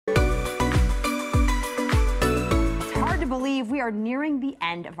believe we are nearing the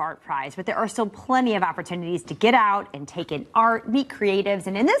end of ArtPrize, but there are still plenty of opportunities to get out and take in art, meet creatives,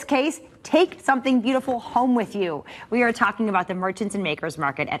 and in this case, take something beautiful home with you. We are talking about the Merchants and Makers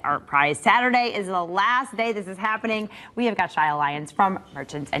Market at ArtPrize. Saturday is the last day this is happening. We have got Shia Lyons from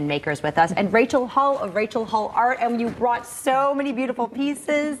Merchants and Makers with us, and Rachel Hull of Rachel Hull Art, and you brought so many beautiful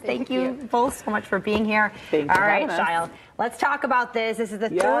pieces. Thank you both so much for being here. Thank you. All right, Shia, let's talk about this. This is the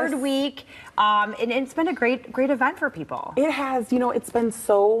third week, and it's been a great event for people. It has. You know, it's been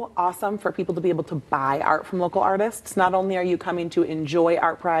so awesome for people to be able to buy art from local artists. Not only are you coming to enjoy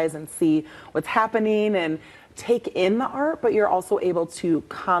ArtPrize and see what's happening and take in the art, but you're also able to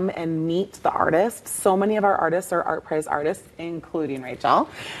come and meet the artists. So many of our artists are ArtPrize artists, including Rachel.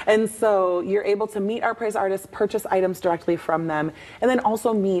 And so you're able to meet ArtPrize artists, purchase items directly from them, and then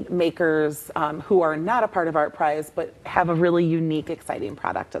also meet makers who are not a part of ArtPrize, but have a really unique, exciting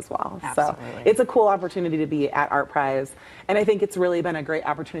product as well. Absolutely. So it's a cool opportunity to be at ArtPrize. And I think it's really been a great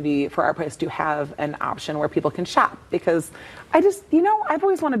opportunity for ArtPrize to have an option where people can shop, because I just, you know, I've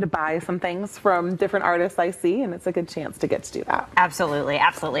always wanted to buy some things from different artists I see, and it's a good chance to get to do that. Absolutely,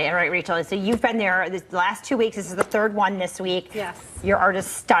 absolutely. All right, Rachel, so you've been there the last 2 weeks. This is the third one this week. Yes. Your art is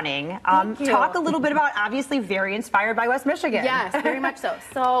stunning. Thank you. Talk a little bit about, obviously very inspired by West Michigan. Yes, very much so.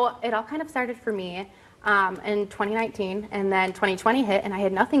 So it all kind of started for me in 2019, and then 2020 hit, and I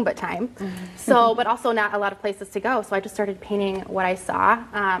had nothing but time. So, but also not a lot of places to go. So I just started painting what I saw,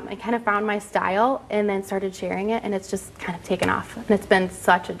 and kind of found my style, and then started sharing it, and it's just kind of taken off. And it's been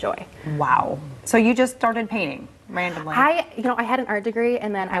such a joy. Wow. So you just started painting randomly? I had an art degree,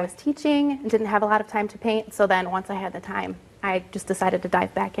 and then I was teaching and didn't have a lot of time to paint. So then once I had the time, I just decided to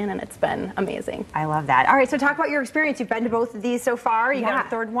dive back in, and it's been amazing. I love that. All right, so talk about your experience. You've been to both of these so far. You got a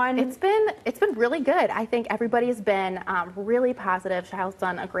third one. It's been really good. I think everybody's been really positive. Shile's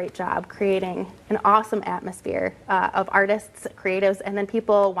done a great job creating an awesome atmosphere of artists, creatives, and then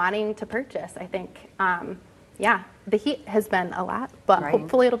people wanting to purchase. I think, the heat has been a lot, but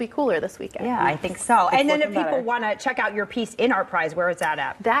hopefully it'll be cooler this weekend. Yeah, I think so. And then if people want to check out your piece in ArtPrize, where is that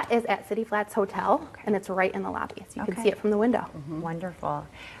at? That is at City Flats Hotel, and it's right in the lobby, so you can see it from the window. Wonderful.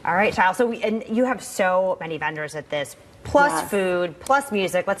 All right, Shia, so and you have so many vendors at this, plus food, plus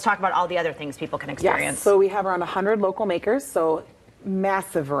music. Let's talk about all the other things people can experience. Yes, so we have around 100 local makers, so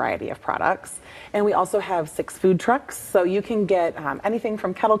massive variety of products. And we also have 6 food trucks, so you can get anything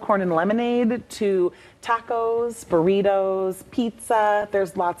from kettle corn and lemonade to tacos, burritos, pizza.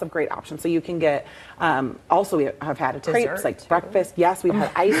 There's lots of great options. So you can get, also we have had crepes, like breakfast. Yes, we've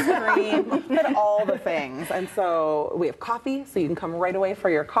had ice cream, had all the things. And so we have coffee, so you can come right away for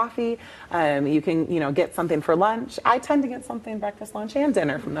your coffee. You can, get something for lunch. I tend to get something breakfast, lunch, and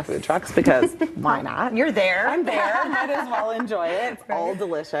dinner from the food trucks, because why not? You're there. I'm there. Might as well enjoy it. It's all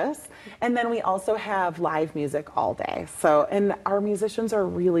delicious. And then we also have live music all day. So, and our musicians are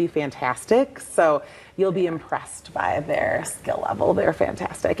really fantastic. So you'll be impressed by their skill level. They're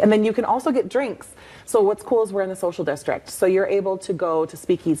fantastic. And then you can also get drinks. So what's cool is we're in the social district. So you're able to go to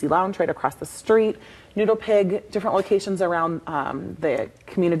Speakeasy Lounge right across the street, Noodle Pig, different locations around the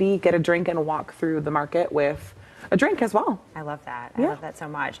community, get a drink and walk through the market with a drink as well. I love that. I love that so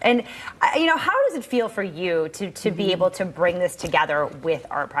much. And how does it feel for you to be able to bring this together with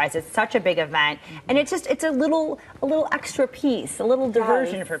ArtPrize? It's such a big event, and it's a little extra piece, a little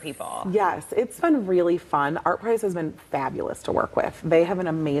diversion for people. Yes, it's been really fun. ArtPrize has been fabulous to work with. They have an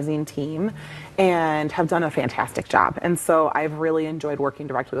amazing team and have done a fantastic job. And so I've really enjoyed working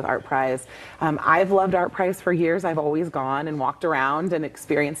directly with ArtPrize. I've loved ArtPrize for years. I've always gone and walked around and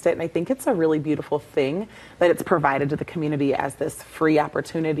experienced it, and I think it's a really beautiful thing that it's provided to the community as this free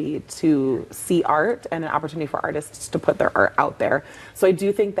opportunity to see art and an opportunity for artists to put their art out there. So I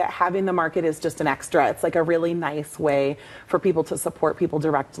do think that having the market is just an extra. It's like a really nice way for people to support people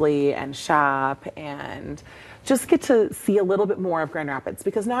directly and shop and just get to see a little bit more of Grand Rapids,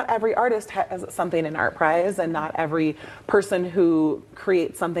 because not every artist has something in ArtPrize, and not every person who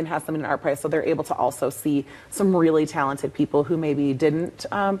creates something has something in ArtPrize. So they're able to also see some really talented people who maybe didn't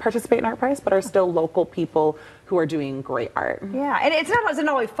participate in ArtPrize, but are still local people who are doing great art. Yeah, and it doesn't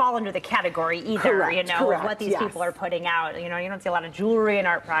always fall under the category either, Correct, what these people are putting out. You don't see a lot of jewelry in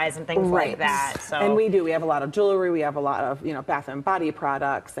ArtPrize and things like that. So. And we have a lot of jewelry, we have a lot of, Bath and Body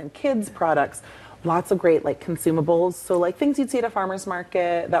products and kids products. lots of great like consumables. So like things you'd see at a farmer's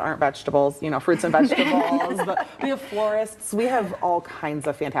market that aren't vegetables, you know, fruits and vegetables. But we have florists. We have all kinds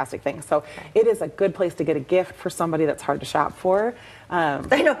of fantastic things. So it is a good place to get a gift for somebody that's hard to shop for.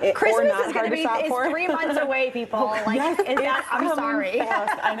 I know Christmas is going to be 3 months away, people. Like, yes, I'm sorry.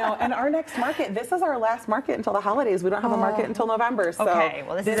 Fast, I know. And our next market, this is our last market until the holidays. We don't have a market until November. So okay,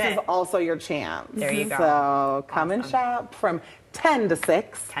 well, this is also your chance. There you go. So come and shop from 10 to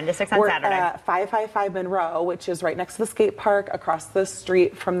 6. 10 to 6 on We're Saturday. At 555 Monroe, which is right next to the skate park, across the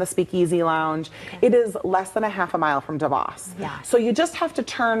street from the Speakeasy Lounge. Okay. It is less than a half a mile from DeVos. Yeah. So you just have to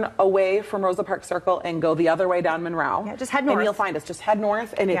turn away from Rosa Park Circle and go the other way down Monroe. Yeah, just head north. And you'll find us. Just head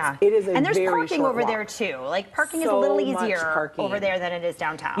north, and it is a and there's very parking short over walk. there too. Like parking is a So little much easier parking. over there than it is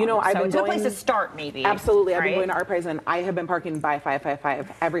downtown. You know, I've been it's a going, place to start maybe. Absolutely, I've been right? going to ArtPrize, and I have been parking by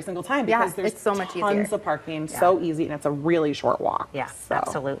 555 every single time because there's it's so much tons easier. of parking, so easy, and it's a really short walk. Yeah, so.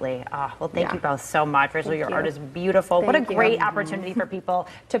 absolutely. Well, thank you both so much. Rachel, your art is beautiful. What a Thank you. great opportunity for people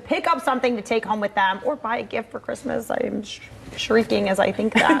to pick up something to take home with them or buy a gift for Christmas. I'm shrieking as I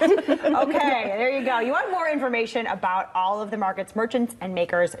think that. Okay, there you go. You want more information about all of the markets,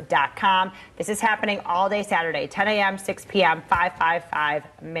 merchantsandmakers.com. This is happening all day Saturday, 10 a.m., 6 p.m., 555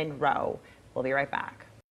 Monroe. We'll be right back.